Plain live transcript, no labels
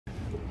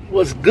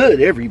What's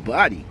good,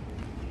 everybody?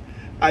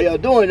 How y'all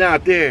doing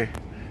out there?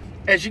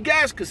 As you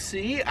guys can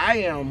see, I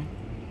am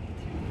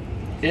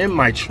in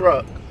my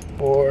truck,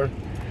 or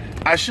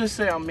I should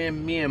say I'm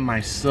in me and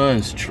my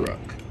son's truck,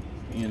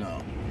 you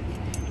know,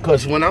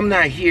 because when I'm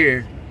not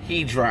here,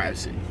 he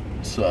drives it.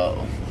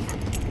 So,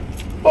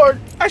 or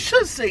I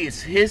should say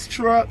it's his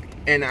truck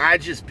and I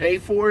just pay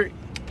for it,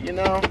 you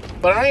know.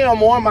 But I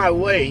am on my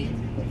way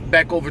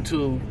back over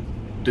to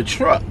the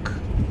truck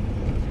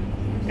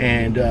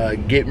and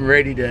getting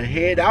ready to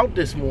head out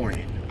this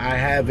morning. I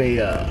have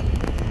a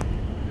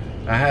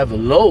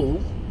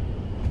load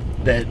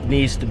that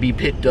needs to be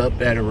picked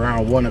up at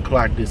around 1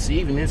 o'clock this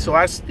evening, so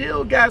I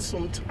still got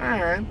some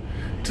time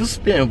to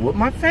spend with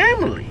my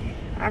family.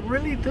 I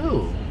really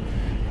do.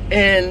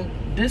 And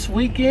this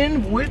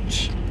weekend,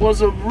 which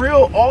was a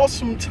real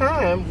awesome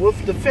time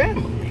with the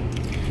family.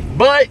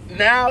 But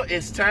now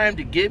it's time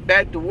to get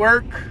back to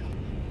work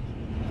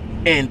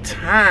and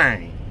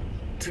time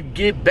to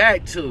get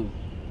back to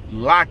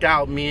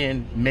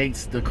Lockoutmen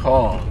Makes the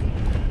Call.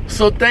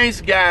 So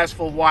thanks guys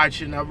for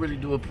watching. I really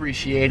do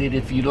appreciate it.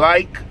 If you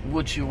like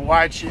what you're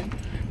watching,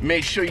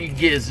 make sure you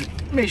give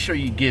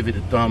it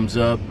a thumbs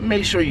up.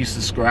 Make sure you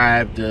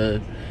subscribe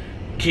to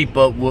keep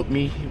up with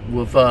me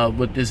with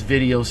this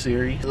video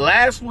series.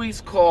 Last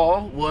week's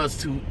call was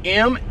to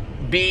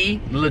MB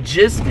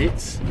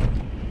Logistics.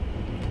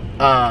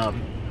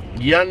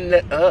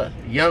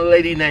 Young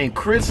lady named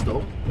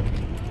Crystal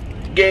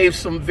gave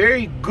some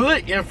very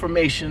good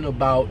information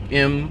about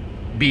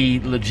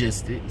MB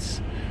Logistics.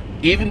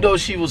 Even though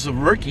she was a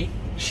rookie,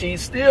 she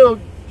still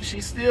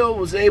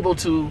was able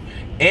to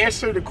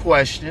answer the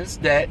questions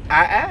that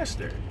I asked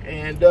her.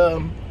 And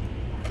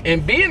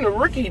being a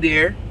rookie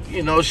there,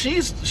 you know,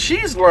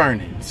 she's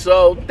learning.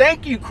 So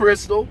thank you,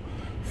 Crystal,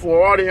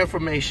 for all the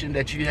information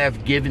that you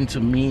have given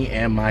to me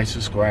and my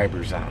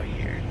subscribers out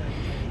here.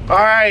 All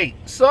right,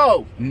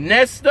 so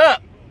next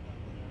up,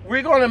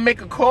 we're gonna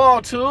make a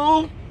call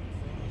to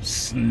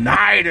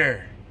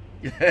Schneider.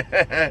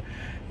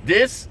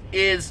 This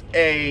is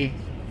a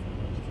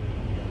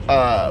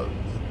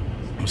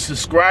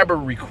subscriber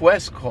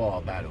request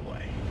call, by the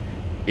way.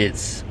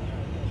 It's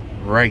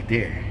right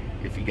there,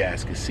 if you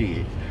guys can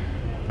see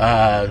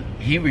it.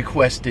 He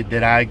requested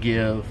that I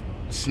give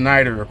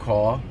Schneider a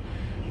call,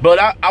 but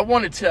I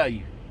want to tell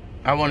you,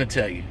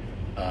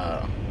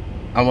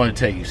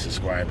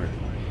 subscriber,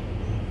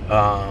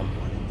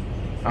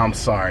 I'm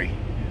sorry.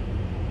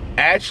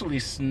 Actually,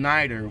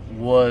 Schneider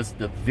was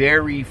the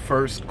very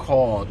first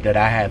call that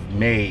I have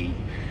made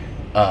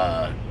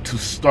to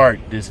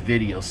start this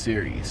video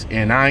series,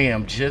 and I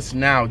am just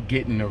now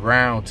getting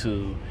around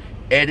to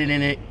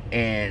editing it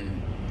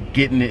and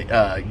getting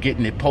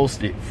it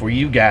posted for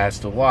you guys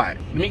to watch.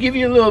 Let me give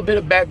you a little bit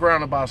of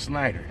background about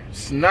Schneider.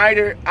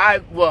 Schneider, I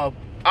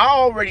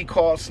already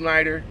called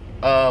Schneider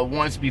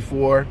once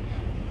before.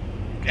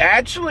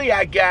 Actually,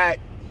 I got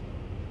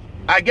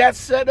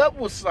set up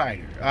with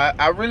Schneider.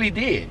 I really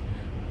did.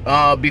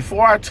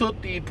 Before I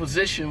took the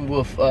position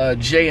with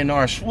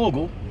J&R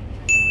SCHUGEL,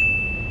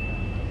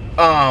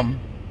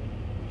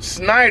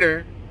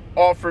 Schneider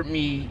offered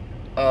me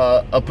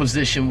a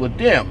position with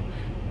them,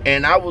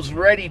 and I was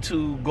ready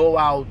to go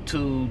out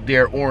to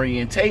their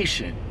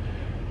orientation.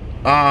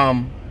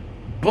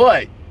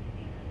 But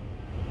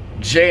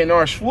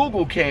J&R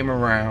SCHUGEL came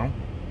around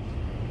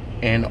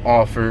and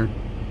offered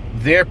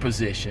their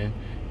position,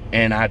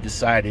 and I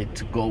decided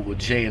to go with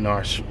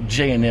J&R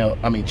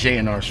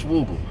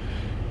SCHUGEL.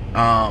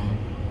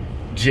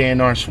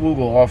 J&R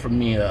SCHUGEL offered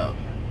me a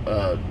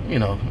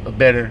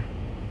better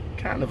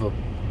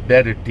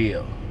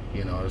deal.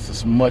 You know,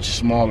 it's a much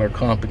smaller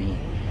company,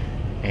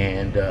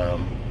 and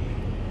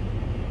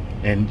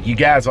you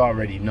guys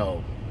already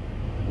know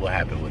what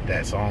happened with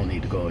that, so I don't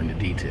need to go into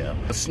detail.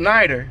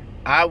 Schneider,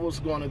 I was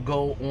going to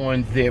go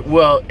on their,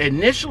 well,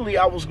 initially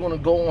I was going to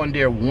go on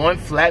their one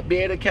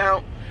flatbed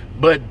account,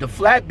 but the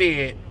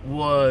flatbed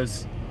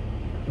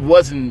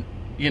wasn't,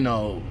 you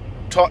know,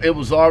 it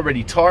was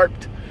already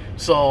tarped.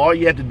 So all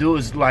you have to do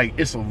is, like,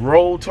 it's a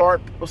roll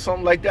tarp or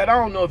something like that. I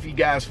don't know if you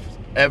guys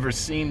ever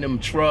seen them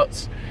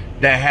trucks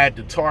that had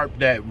the tarp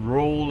that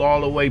roll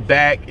all the way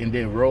back and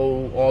then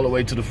roll all the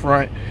way to the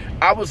front.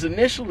 I was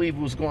initially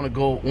going to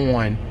go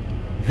on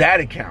that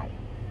account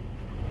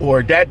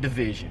or that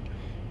division,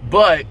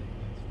 but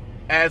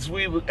as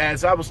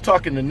I was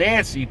talking to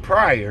Nancy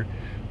prior,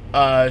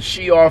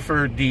 she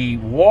offered the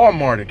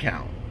Walmart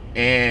account,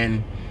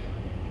 and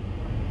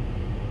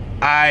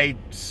I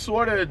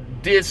sort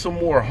of did some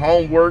more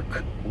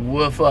homework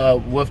with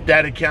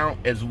that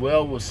account as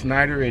well, with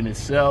Schneider in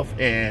itself.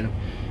 And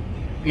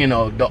you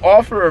know, the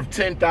offer of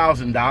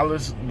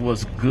 $10,000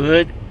 was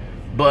good,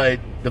 but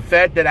the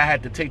fact that I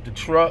had to take the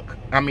truck,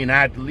 I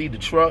had to leave the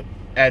truck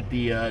at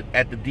the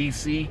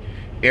DC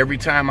every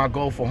time I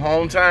go for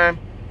home time,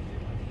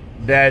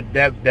 that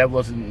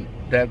was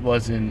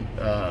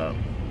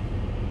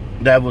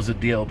a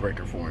deal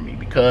breaker for me,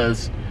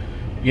 because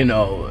you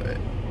know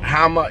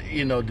how much,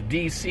 you know, the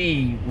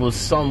DC was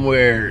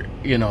somewhere,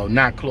 you know,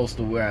 not close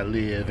to where I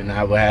live, and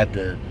I would have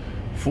to,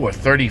 for a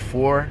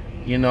 34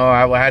 You know,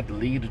 I would have to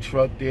leave the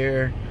truck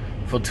there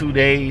for 2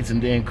 days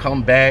and then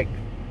come back,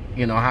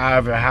 you know,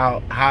 however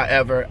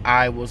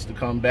I was to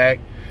come back.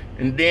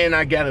 And then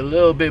I got a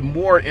little bit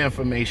more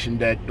information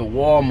that the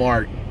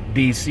Walmart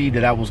DC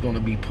that I was going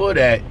to be put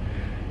at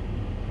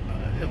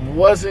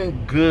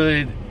wasn't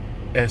good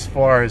as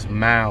far as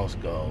miles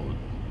go.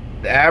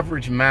 The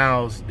average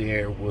miles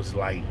there was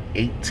like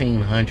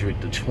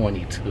 1,800 to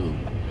 22.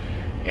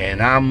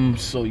 And I'm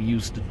so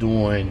used to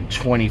doing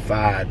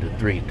 25 to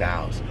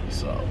 3,000.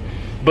 So,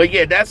 but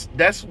yeah, that's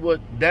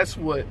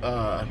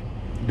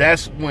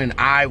when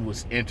I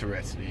was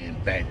interested in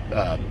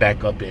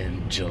back up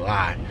in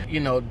July. You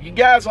know, you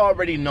guys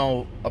already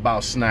know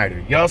about Schneider.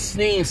 Y'all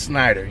seen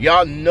Schneider.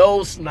 Y'all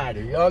know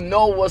Schneider. Y'all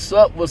know what's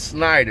up with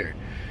Schneider.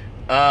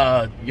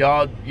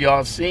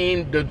 Y'all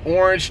seen the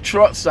orange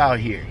trucks out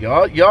here.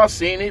 Y'all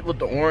seen it with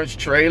the orange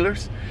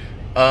trailers.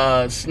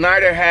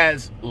 Schneider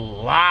has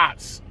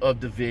lots of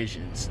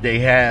divisions. They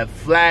have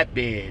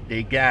flatbed.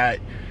 They got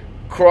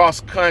cross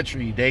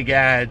country. They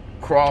got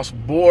cross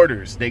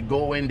borders. They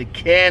go into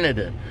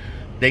Canada.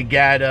 They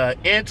got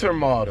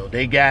intermodal.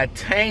 They got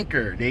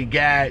tanker. They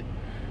got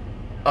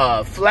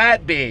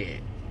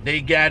flatbed.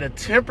 They got a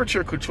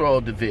temperature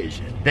control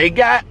division. They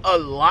got a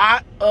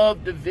lot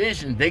of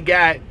divisions. They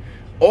got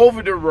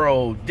over the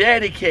road,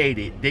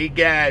 dedicated. They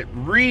got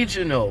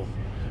regional,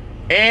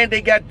 and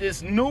they got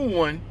this new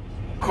one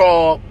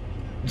called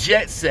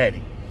jet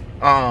setting.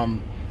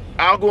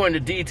 I'll go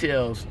into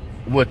details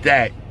with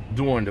that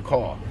during the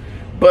call.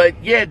 But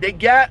yeah, they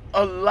got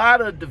a lot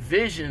of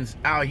divisions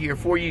out here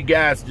for you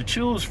guys to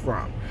choose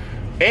from.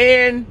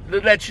 And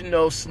to let you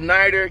know,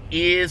 Schneider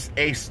is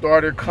a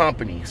starter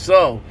company.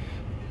 So,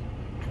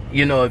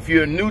 you know, if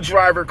you're a new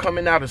driver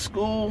coming out of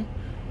school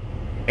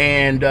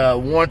and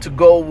want to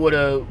go with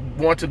a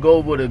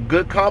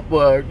good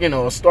company, you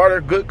know,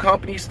 a good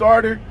company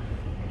starter,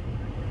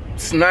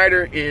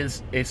 Schneider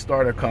is a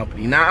starter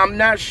company. Now, I'm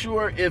not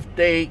sure if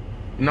they,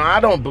 no, I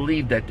don't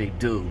believe that they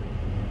do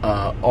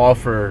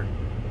offer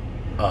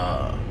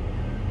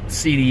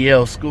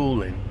CDL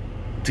schooling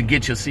to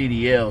get your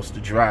CDLs to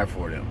drive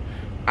for them.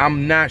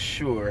 I'm not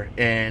sure,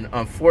 and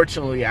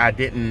unfortunately I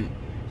didn't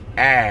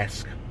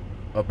ask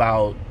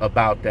about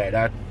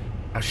that.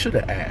 I should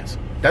have asked.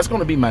 That's going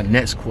to be my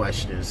next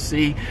question.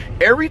 See,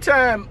 every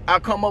time I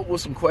come up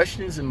with some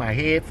questions in my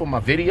head for my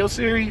video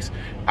series,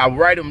 I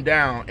write them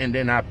down and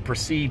then I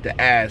proceed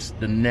to ask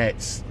the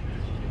next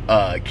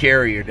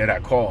carrier that I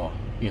call,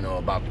 you know,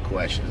 about the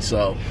question.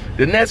 So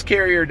the next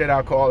carrier that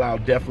I call, I'll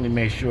definitely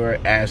make sure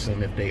ask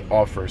them if they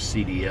offer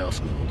CDL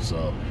school.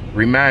 So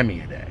remind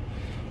me of that.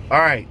 All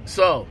right,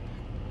 so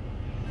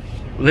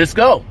let's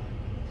go.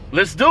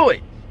 Let's do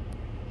it.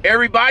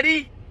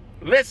 Everybody,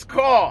 let's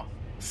call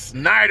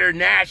Schneider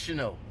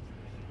National.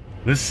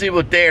 Let's see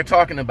what they're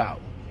talking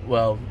about.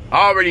 Well,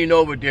 I already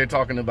know what they're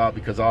talking about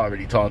because I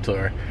already talked to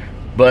her.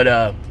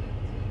 But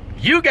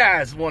you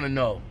guys want to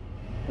know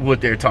what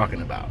they're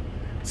talking about.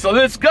 So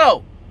let's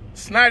go.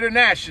 Schneider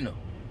National.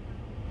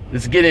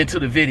 Let's get into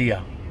the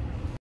video.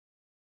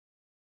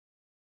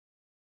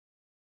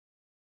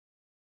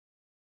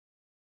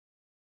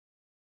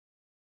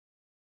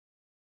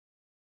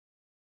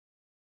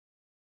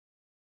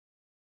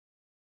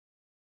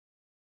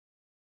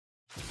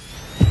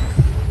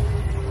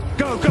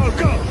 Go, go,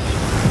 go!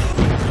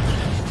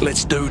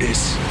 Let's do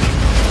this.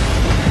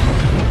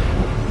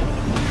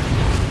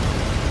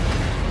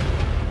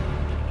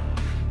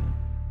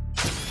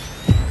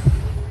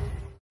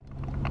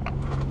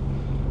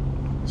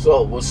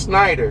 So with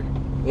Schneider,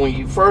 when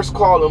you first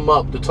call him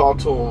up to talk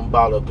to him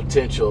about a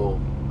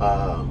potential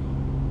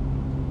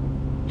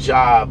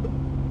job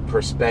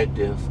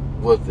perspective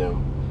with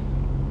them,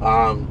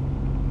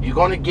 you're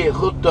going to get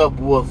hooked up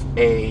with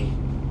a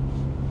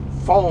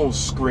phone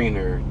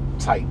screener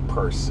type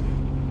person.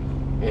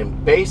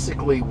 And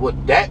basically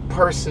what that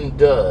person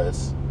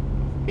does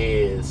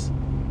is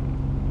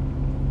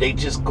they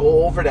just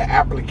go over the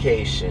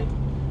application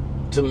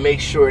to make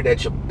sure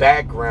that your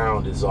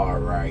background is all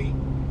right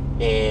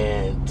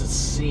and to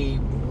see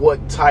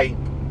what type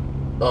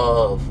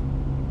of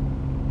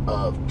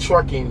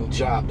trucking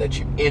job that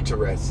you're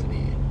interested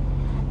in.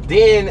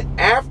 Then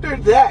after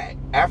that,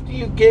 after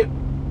you get,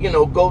 you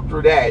know, go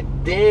through that,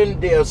 then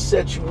they'll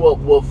set you up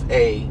with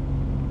a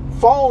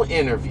phone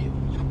interview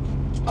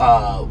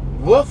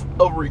with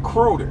a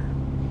recruiter.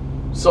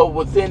 So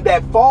within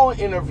that phone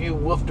interview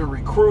with the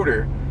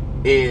recruiter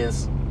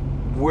is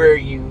where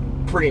you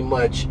pretty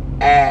much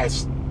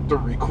ask the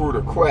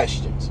recruiter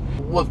questions.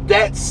 With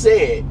that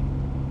said,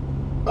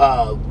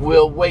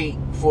 we'll wait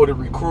for the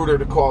recruiter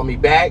to call me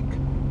back.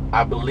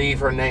 I believe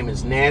her name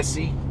is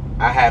Nancy.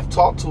 I have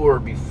talked to her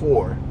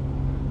before,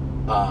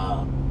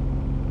 but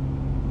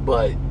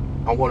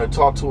I want to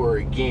talk to her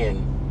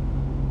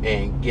again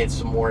and get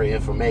some more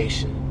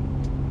information.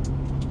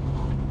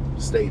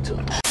 Stay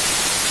tuned.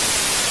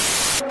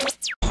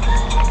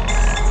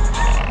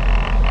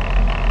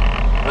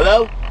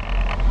 Hello?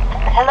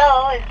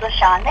 Hello, is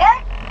LaShawn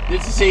there?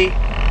 This is he.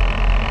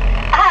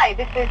 Hi,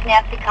 this is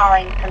Nancy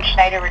calling from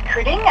Schneider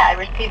Recruiting. I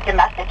received a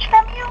message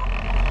from you.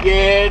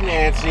 Yeah,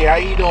 Nancy, how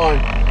you doing?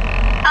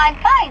 I'm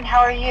fine. How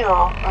are you?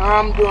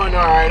 I'm doing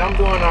all right.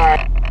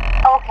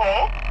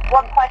 Okay.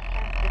 What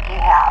questions did you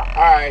have?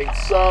 All right.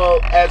 So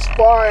as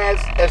far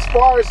as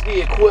the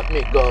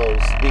equipment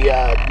goes,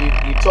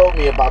 you told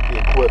me about the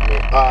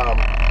equipment.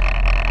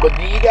 But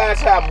do you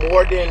guys have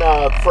more than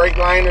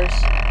Freightliners?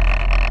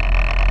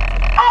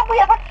 We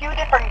have a few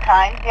different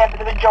kinds. We have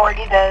the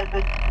majority of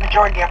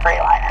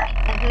Freightliners.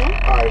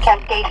 All right.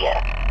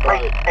 Cascadia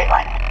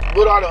Freightliners.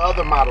 What are the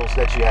other models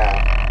that you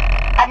have?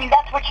 I mean,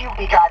 that's what you'd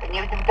be driving.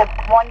 The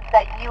ones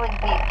that you would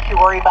need to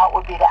worry about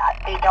would be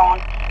that.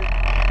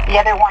 The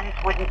other ones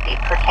wouldn't be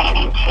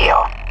pertaining to you.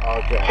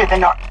 Okay. To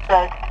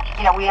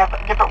we have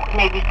different,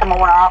 maybe some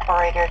owner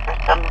operators or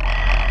some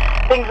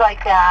things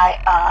like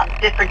that,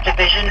 different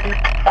divisions,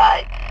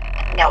 but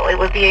no, it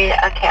would be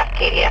a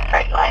Cascadia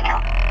Freightliner.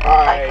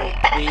 All right.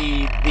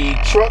 The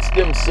trucks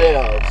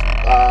themselves,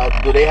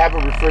 do they have a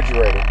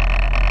refrigerator?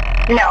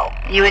 No,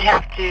 you would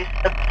have to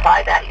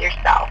supply that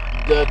yourself.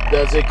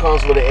 Does it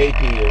comes with an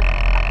APU?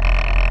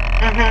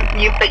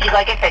 But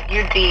like I said,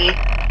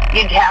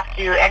 you'd have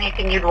to,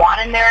 anything you'd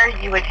want in there,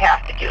 you would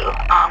have to do.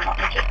 Let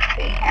me just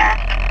see here.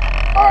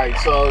 All right,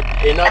 so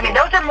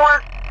those are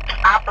more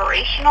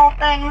operational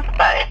things,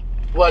 but.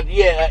 Well,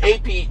 yeah,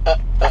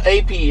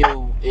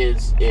 APU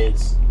is.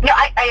 No,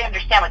 I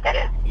understand what that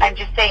is. Yeah. I'm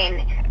just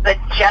saying that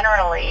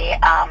generally,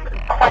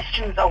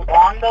 questions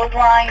along those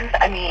lines,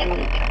 I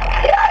mean,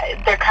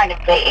 they're kind of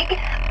vague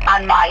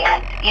on my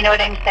end. You know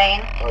what I'm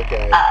saying?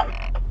 Okay.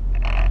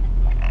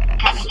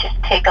 Let me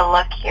just take a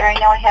look here. I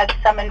know I had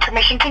some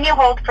information. Can you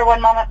hold for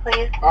one moment,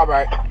 please? All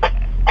right.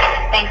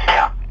 Thank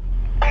you.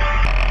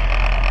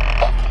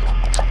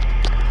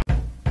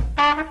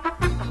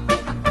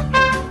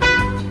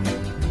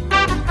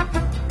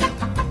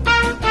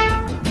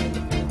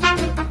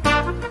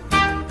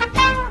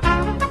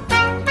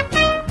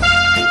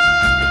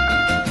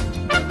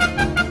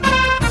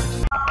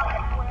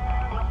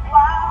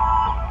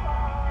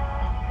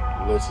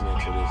 Listening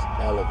to this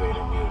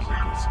elevator music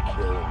is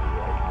killing me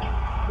right now.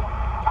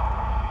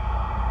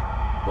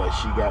 But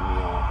she got me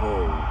on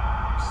hold,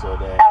 so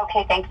that.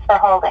 Okay, thanks for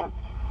holding.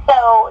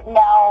 So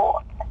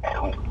now,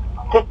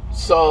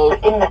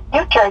 in the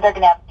future, they're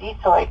going to have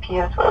diesel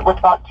APUs with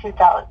about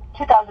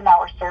 2,000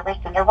 hour service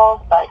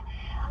intervals. But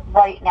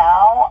right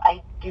now,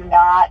 I do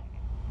not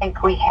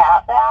think we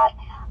have that.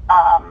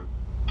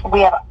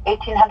 We have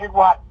 1,800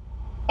 watt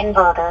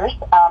inverters,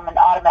 and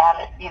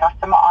automatic,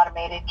 some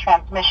automated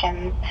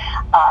transmissions,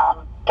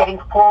 getting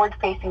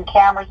forward-facing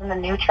cameras in the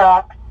new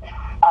trucks.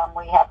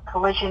 We have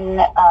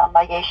collision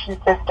mitigation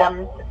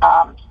systems.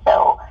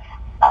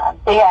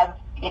 They have,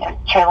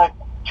 trailer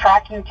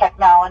tracking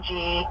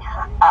technology,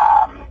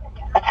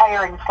 a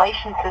tire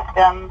inflation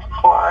system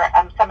for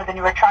some of the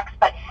newer trucks.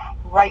 But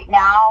right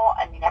now,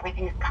 I mean,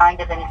 everything's kind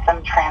of in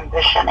some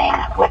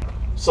transitioning with.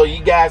 So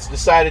you guys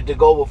decided to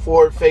go with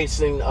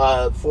forward-facing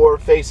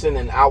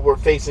and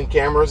outward-facing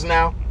cameras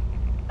now?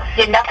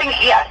 Yeah,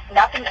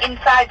 nothing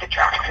inside the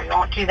truck. We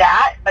won't do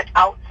that, but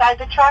outside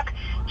the truck,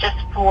 just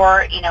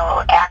for,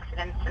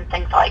 accidents and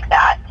things like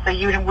that. So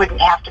you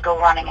wouldn't have to go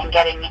running and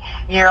getting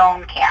your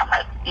own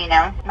cameras,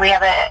 We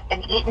have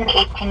an Eaton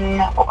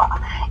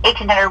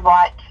 1,800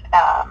 watt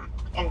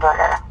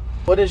inverter.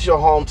 What is your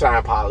home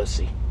time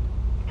policy?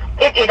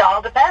 It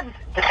all depends.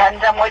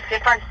 Depends on what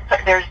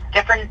there's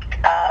different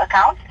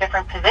accounts,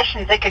 different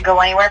positions. It could go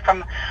anywhere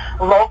from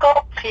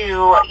local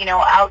to,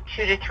 out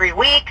 2 to 3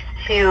 weeks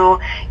to,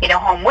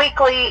 home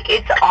weekly.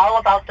 It's all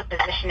about the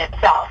position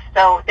itself.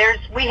 So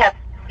we have,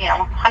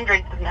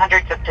 hundreds and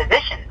hundreds of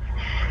positions.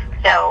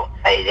 So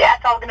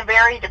that's all going to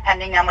vary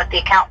depending on what the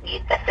account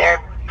needs, if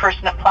their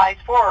person applies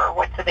for or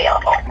what's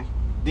available.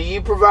 Do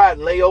you provide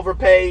layover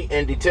pay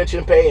and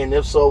detention pay? And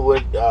if so,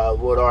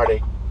 what are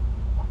they?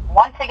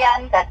 Once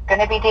again, that's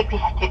going to be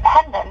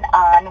dependent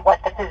on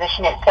what the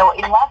position is. So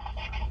unless,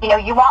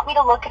 you want me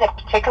to look at a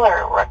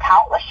particular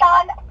account,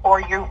 LaShawn, or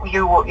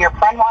your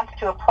friend wants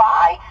to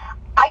apply,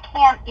 I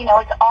can't,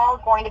 it's all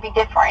going to be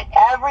different.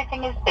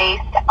 Everything is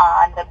based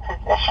on the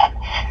position.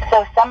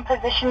 So some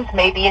positions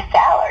may be a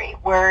salary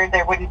where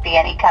there wouldn't be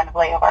any kind of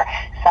layover.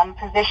 Some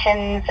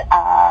positions,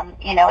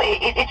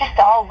 it just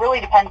all really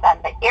depends on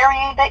the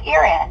area that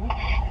you're in,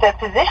 the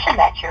position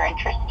that you're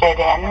interested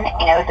in,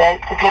 the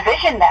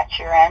division that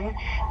you're in.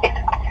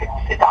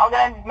 It's all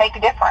going to make a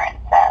difference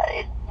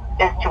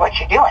as to what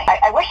you're doing.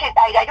 I wish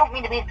I don't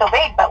mean to be so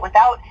vague, but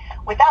without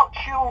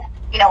true,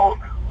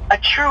 a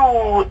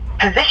true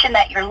position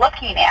that you're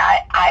looking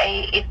at,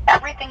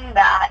 everything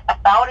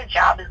about a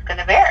job is going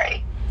to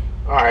vary.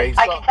 All right.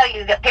 I can tell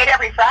you get paid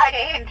every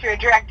Friday into a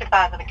direct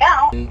deposit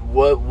account.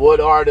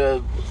 What are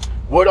the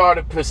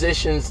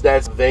positions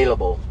that's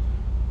available?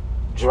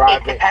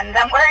 Driving. It depends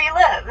on where you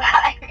live.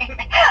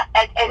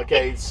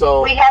 Okay,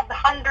 so we have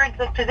hundreds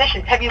of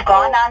positions. Have you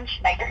gone on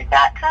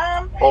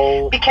Schneider.com?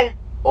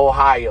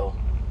 Ohio.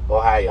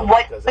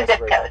 What's the zip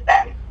code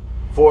then?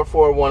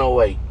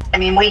 44108. I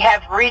mean, we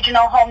have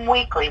regional home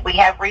weekly. We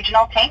have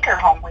regional tanker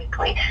home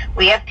weekly.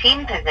 We have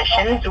team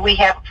positions. We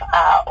have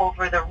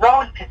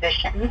over-the-road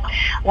positions.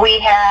 We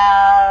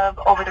have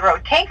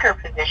over-the-road tanker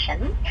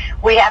positions.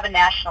 We have a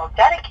national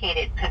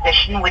dedicated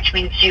position, which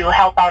means you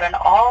help out on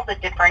all the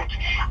different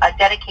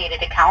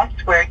dedicated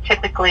accounts, where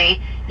typically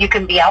you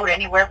can be out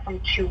anywhere from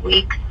 2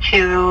 weeks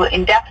to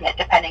indefinite,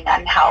 depending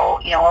on how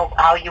you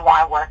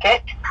want to work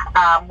it.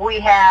 We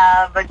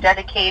have a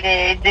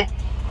dedicated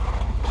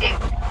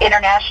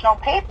international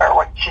paper,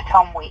 which is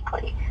home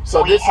weekly.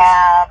 So this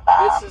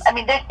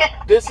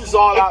is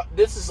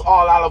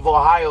all out of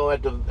Ohio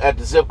at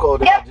the zip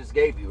code that I just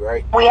gave you,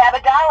 right? We have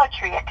a Dollar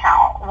Tree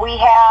account. We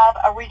have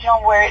a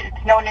regional where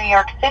it's no New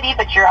York City,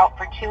 but you're out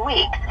for 2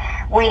 weeks.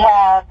 We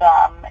have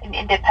an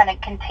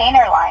independent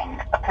container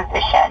line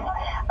position.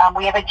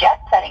 We have a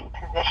jet setting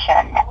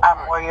position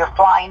where you're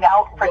flying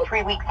out for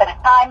 3 weeks at a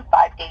time,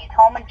 5 days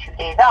home and 2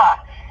 days off.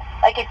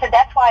 Like I said,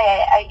 that's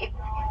why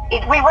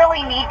we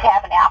really need to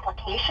have an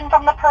application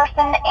from the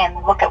person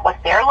and look at what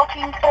they're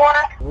looking for.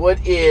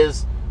 What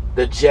is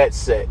the jet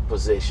set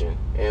position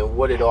and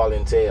what it all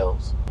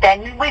entails?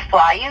 Then we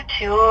fly you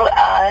to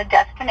a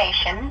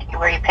destination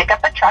where you pick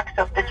up a truck.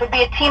 So if this would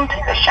be a team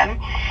position,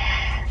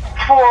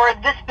 for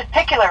this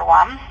particular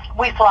one,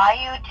 we fly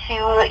you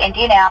to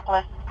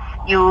Indianapolis.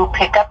 You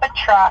pick up a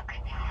truck.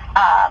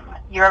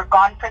 You're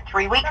gone for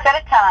 3 weeks at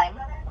a time,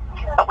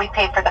 but we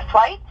pay for the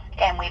flights.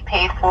 And we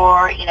pay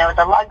for,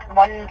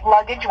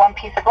 one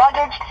piece of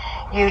luggage.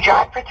 You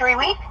drive for 3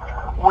 weeks.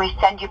 We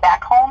send you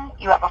back home.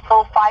 You have a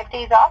full 5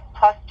 days off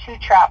plus 2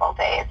 travel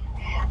days.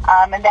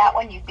 And that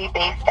one you'd be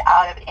based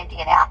out of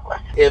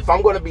Indianapolis. If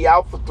I'm going to be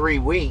out for 3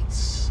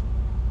 weeks,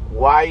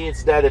 why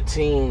is that a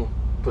team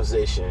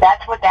position?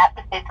 That's what that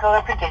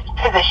particular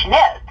position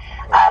is.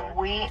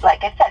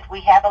 Like I said, we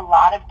have a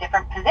lot of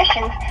different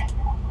positions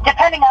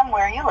depending on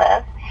where you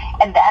live.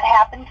 And that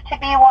happens to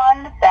be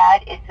one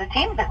that is the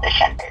team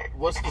position.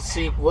 What's the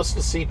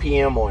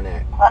CPM on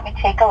that? Let me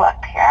take a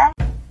look here.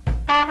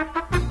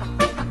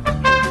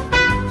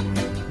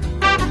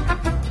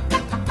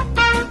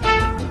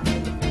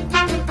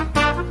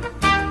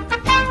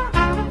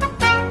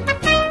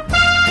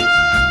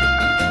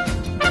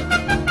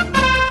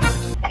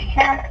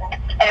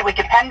 And it would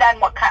depend on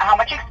how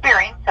much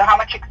experience.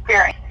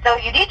 So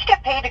you'd each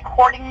get paid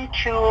according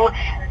to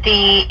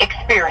the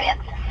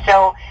experience.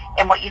 So,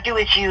 and what you do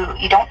is you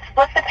don't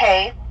split the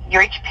pay.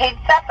 You're each paid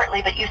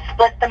separately, but you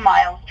split the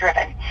miles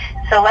driven.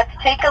 So let's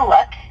take a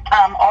look.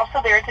 Also,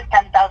 there's a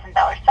 $10,000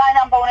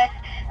 sign-on bonus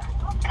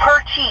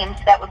per team.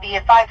 So that would be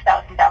a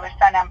 $5,000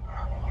 sign-on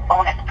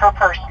bonus per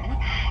person.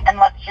 And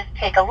let's just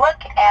take a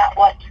look at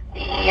what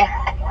the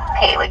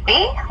pay would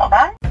be. Hold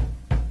on.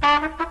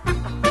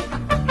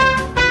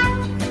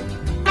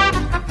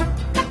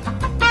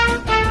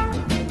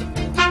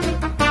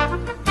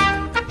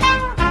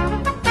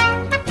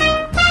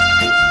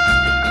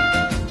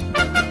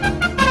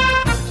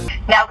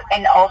 Now,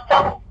 and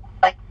also,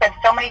 like I said,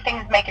 so many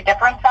things make a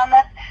difference on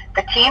this.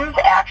 The teams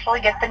actually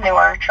get the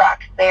newer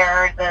trucks.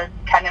 They're the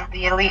kind of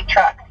the elite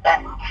trucks,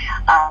 and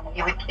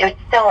it would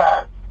still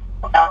a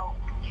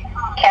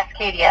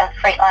Cascadia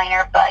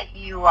Freightliner, but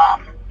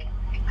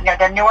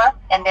they're newer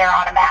and they're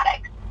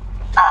automatic.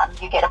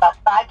 You get about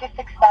 5,000 to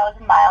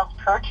 6,000 miles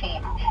per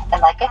team,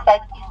 and like I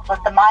said, you split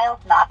the miles,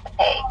 not the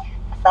pay.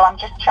 So I'm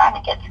just trying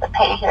to get to the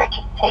pay here. It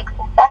just takes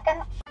a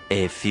second.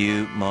 A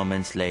few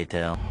moments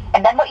later.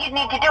 And then what you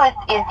need to do is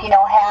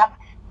have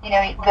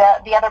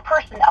the other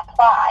person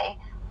apply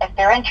if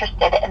they're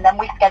interested, and then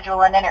we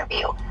schedule an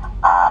interview.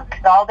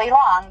 Because all day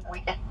long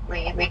we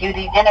do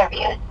these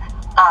interviews.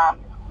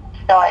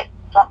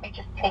 Let me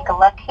just take a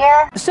look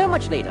here. So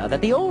much later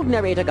that the old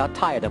narrator got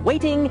tired of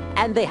waiting,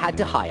 and they had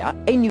to hire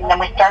a new. And then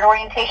we start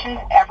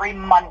orientations every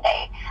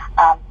Monday.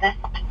 This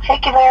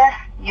particular,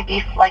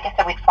 like I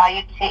said, we'd fly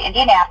you to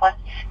Indianapolis.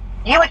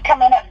 You would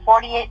come in at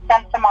 48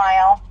 cents a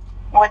mile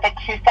with a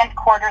 2-cent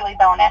quarterly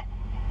bonus.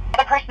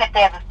 The person, if they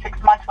have a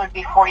 6 months, would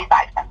be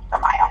 45 cents per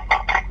mile.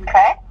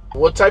 Okay?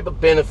 What type of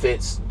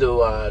benefits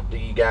do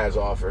you guys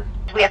offer?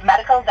 We have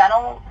medical,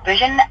 dental,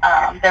 vision.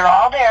 They're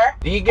all there.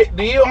 Do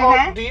you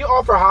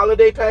offer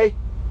holiday pay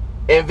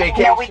and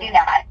vacation? No, we do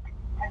not.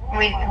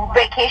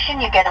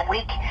 Vacation, you get a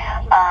week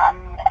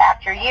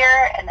after a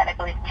year, and then I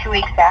believe 2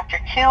 weeks after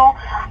 2.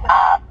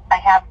 I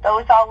have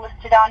those all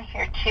listed on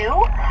here too.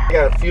 I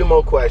got a few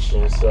more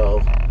questions,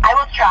 so I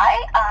will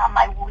try.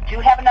 I do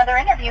have another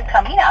interview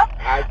coming up.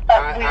 I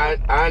try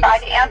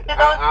to answer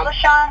those,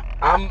 LaShawn.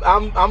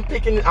 I'm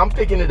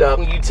picking it up.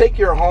 When you take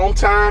your home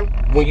time,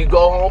 when you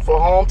go home for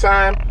home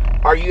time,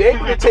 are you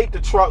able to take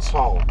the trucks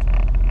home?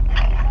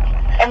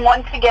 And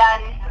once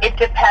again, it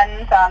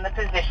depends on the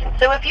position.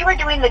 So if you were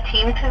doing the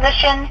team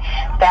position,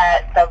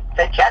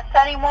 the jet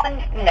setting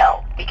one,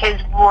 no,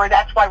 because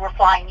that's why we're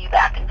flying you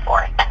back and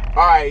forth.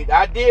 All right,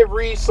 I did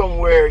read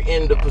somewhere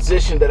in the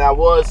position that I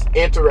was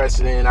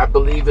interested in. I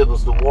believe it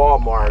was the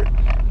Walmart.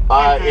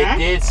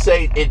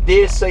 It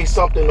did say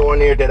something on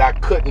there that I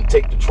couldn't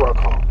take the truck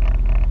home.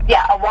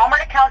 Yeah, a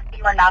Walmart account,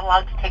 you are not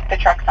allowed to take the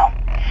trucks home.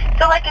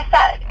 So like I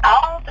said,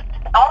 all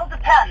all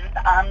depends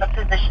on the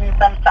physicians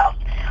themselves.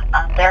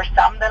 There are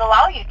some that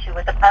allow you to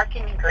with the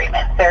parking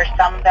agreement. There are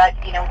some that,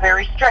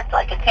 very strict,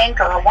 like a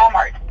Tanker or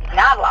Walmart,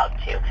 not allowed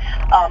to.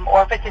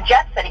 Or if it's a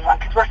jet setting one,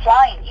 because we're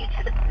flying you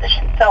to the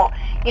position. So,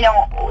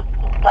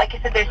 like I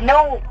said, there's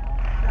no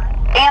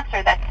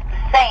answer that's the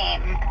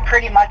same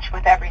pretty much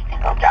with every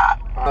single job.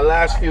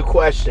 Last few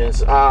questions.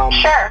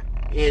 Sure.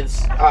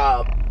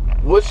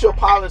 What's your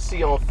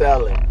policy on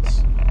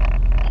felons?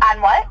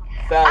 On what?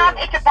 Felons.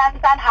 It depends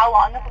on how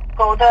long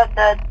ago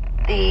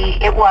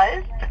it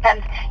was.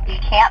 Depends. You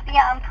can't be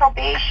on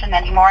probation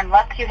anymore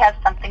unless you have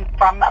something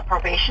from a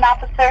probation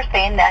officer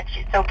saying that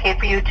it's okay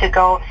for you to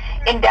go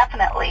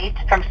indefinitely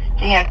from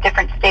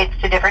different states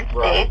to different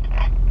states.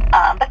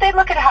 But they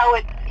look at how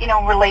it's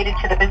related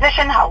to the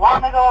position, how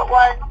long ago it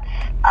was,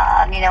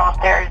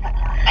 if there's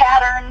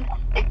patterns,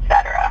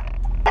 etc.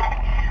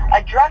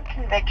 A drug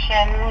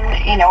conviction,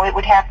 it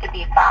would have to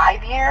be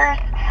 5 years,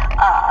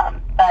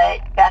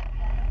 but that's,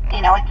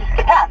 it just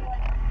depends.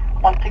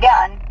 Once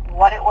again,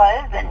 what it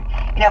was, and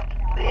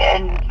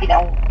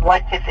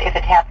what if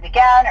it happened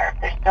again, or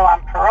if they're still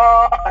on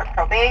parole or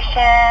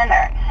probation,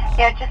 or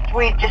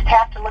we just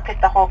have to look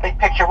at the whole big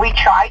picture. We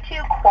try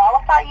to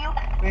qualify you,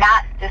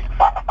 not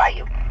disqualify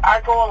you.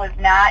 Our goal is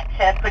not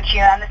to put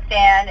you on the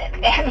stand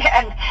and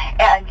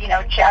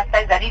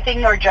chastise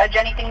anything or judge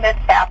anything that's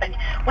happened.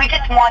 We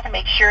just want to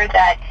make sure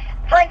that,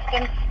 for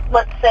instance,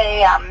 let's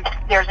say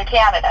there's a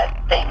Canada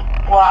thing.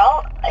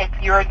 Well, if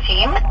you're a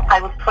team, I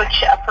would put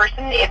a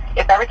person,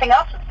 if everything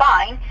else is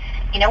fine,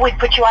 we'd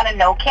put you on a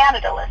no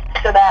Canada list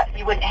so that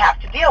you wouldn't have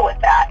to deal with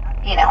that,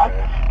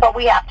 Okay. But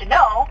we have to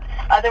know,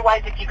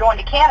 otherwise if you go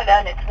into Canada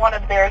and it's one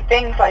of their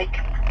things like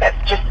that's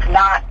just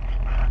not,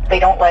 they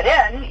don't let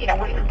in,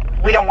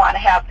 we don't want to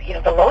have,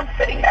 the load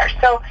sitting there.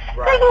 So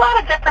there's a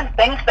lot of different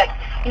things that,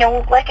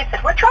 like I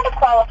said, we're trying to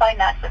qualify,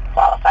 not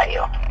disqualify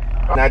you.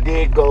 And I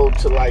did go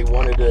to like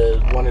one of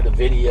the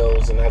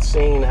videos, and I've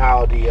seen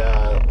how the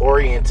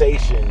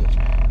orientation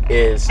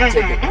is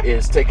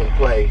taking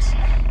place.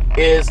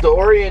 Is the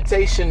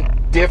orientation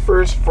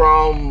differs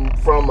from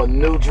a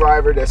new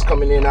driver that's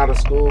coming in out of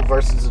school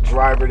versus a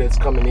driver that's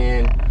coming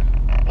in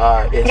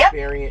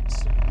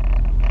experienced? Yep.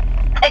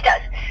 It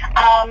does.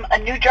 A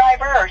new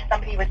driver or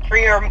somebody with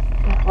 3 or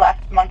less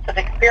months of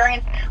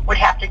experience would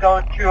have to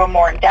go through a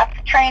more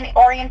in-depth training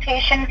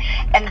orientation,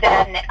 and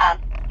then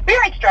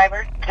experienced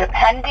driver,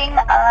 depending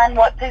on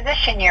what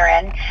position you're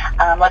in,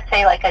 let's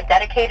say like a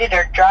dedicated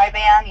or dry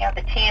van,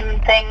 the team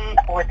thing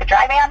with the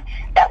dry van,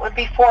 that would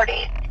be 4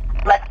 days.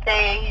 Let's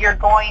say you're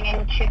going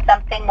into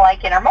something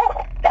like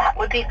intermodal, that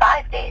would be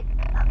 5 days.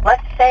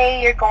 Let's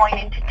say you're going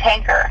into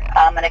tanker,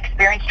 an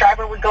experienced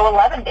driver would go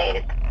 11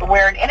 days,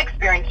 where an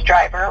inexperienced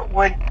driver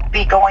would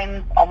be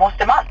going almost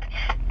a month.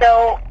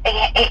 So,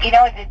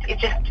 it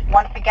just,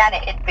 once again,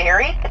 it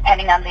varies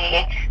depending on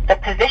the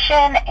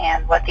position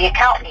and what the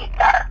account needs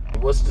are.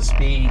 What's the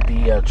speed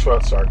the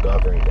trucks are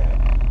governed at?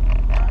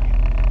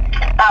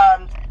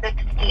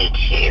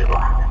 62.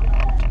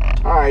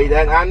 All right,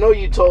 and I know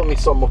you told me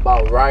something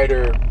about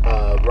rider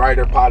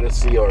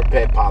policy or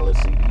pet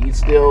policy. Do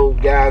you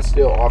guys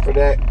still offer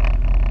that?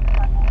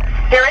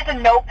 There is a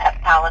no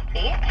pet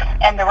policy,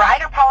 and the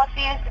rider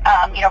policy is,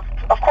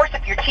 of course,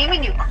 if you're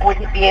teaming, you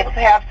wouldn't be able to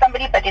have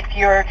somebody, but if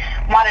you're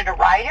wanted a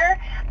rider,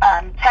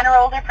 10 or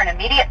older for an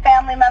immediate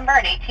family member,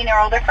 and 18 or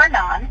older for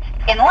non,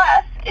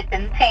 unless it's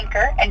in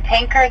tanker, and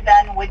tanker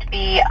then would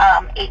be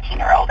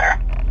 18 or older.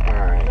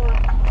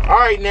 All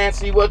right,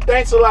 Nancy. Well,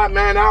 thanks a lot,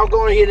 man. I'll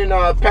go ahead and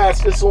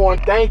pass this on.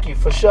 Thank you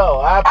for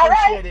sure. I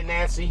appreciate it,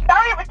 Nancy.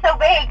 Sorry it was so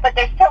vague, but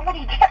there's so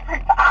many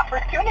different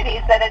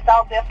opportunities that it's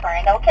all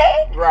different,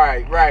 okay?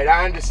 Right.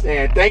 I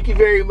understand. Thank you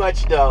very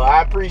much, though.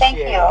 I appreciate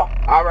it. Thank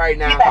you. All right,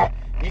 now.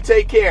 You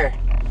take care.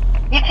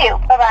 You too.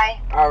 Bye-bye.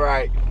 All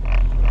right.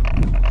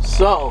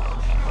 So,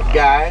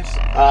 guys,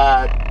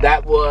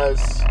 that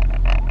was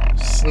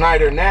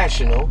Schneider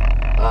National.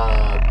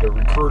 The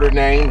recruiter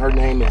name, her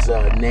name is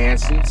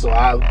Nancy. So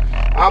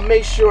I'll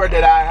make sure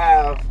that I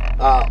have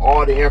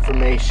all the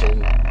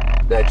information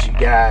that you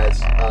guys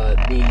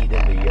need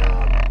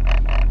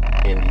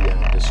in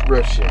the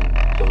description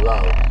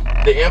below.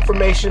 The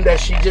information that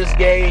she just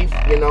gave,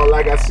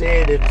 like I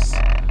said, it's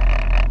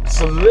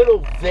a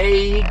little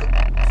vague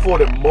for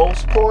the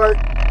most part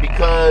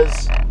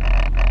because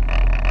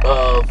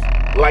of,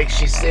 like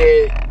she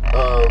said,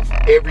 of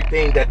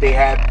everything that they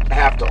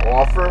have to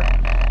offer.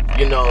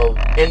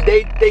 And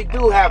they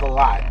do have a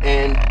lot.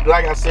 And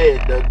like I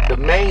said, the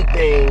main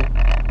thing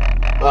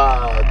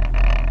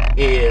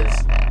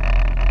is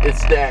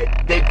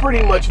that they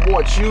pretty much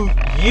want you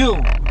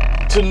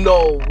to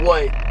know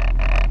what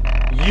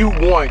you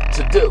want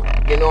to do.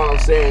 You know what I'm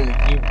saying?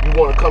 You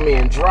want to come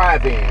in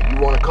drive-in,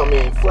 you want to come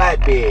in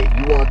flatbed,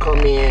 you want to come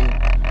in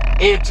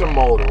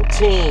intermodal,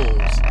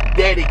 teams,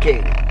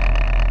 dedicated.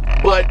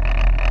 But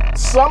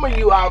some of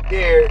you out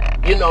there,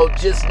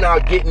 just now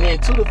getting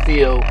into the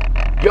field,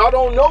 y'all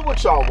don't know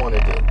what y'all want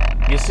to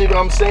do. You see what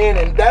I'm saying?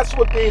 And that's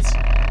what this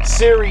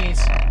series,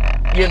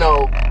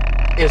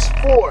 is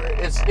for.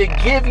 It's to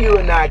give you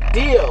an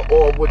idea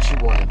of what you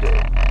want to do.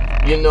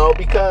 You know,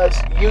 because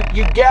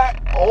you got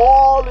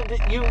all of the,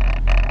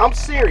 I'm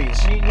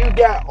serious, you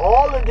got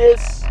all of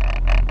this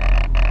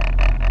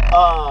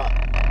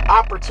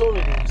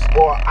opportunities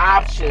or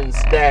options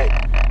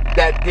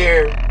that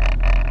they're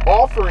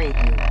offering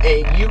you,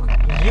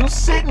 and you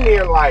sitting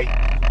there like,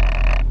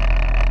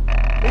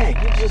 man,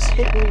 you just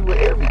hit me with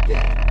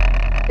everything.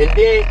 And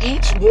then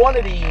each one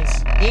of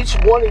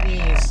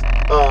these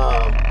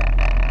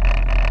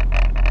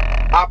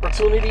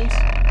opportunities,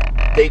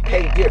 they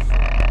pay different.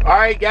 All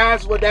right,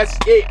 guys, well, that's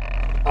it.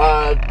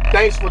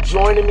 Thanks for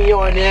joining me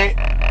on that.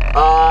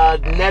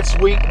 Next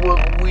week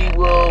we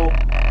will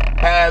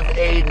have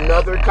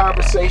another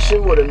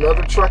conversation with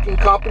another trucking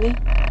company,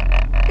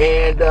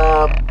 and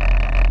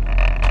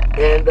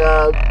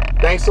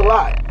thanks a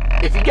lot.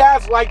 If you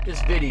guys like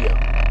this video,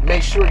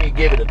 make sure you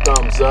give it a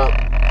thumbs up,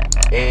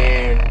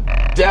 and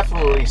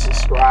definitely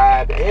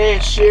subscribe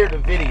and share the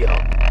video.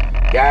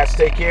 Guys,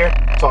 take care.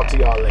 Talk to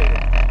y'all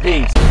later.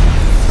 Peace.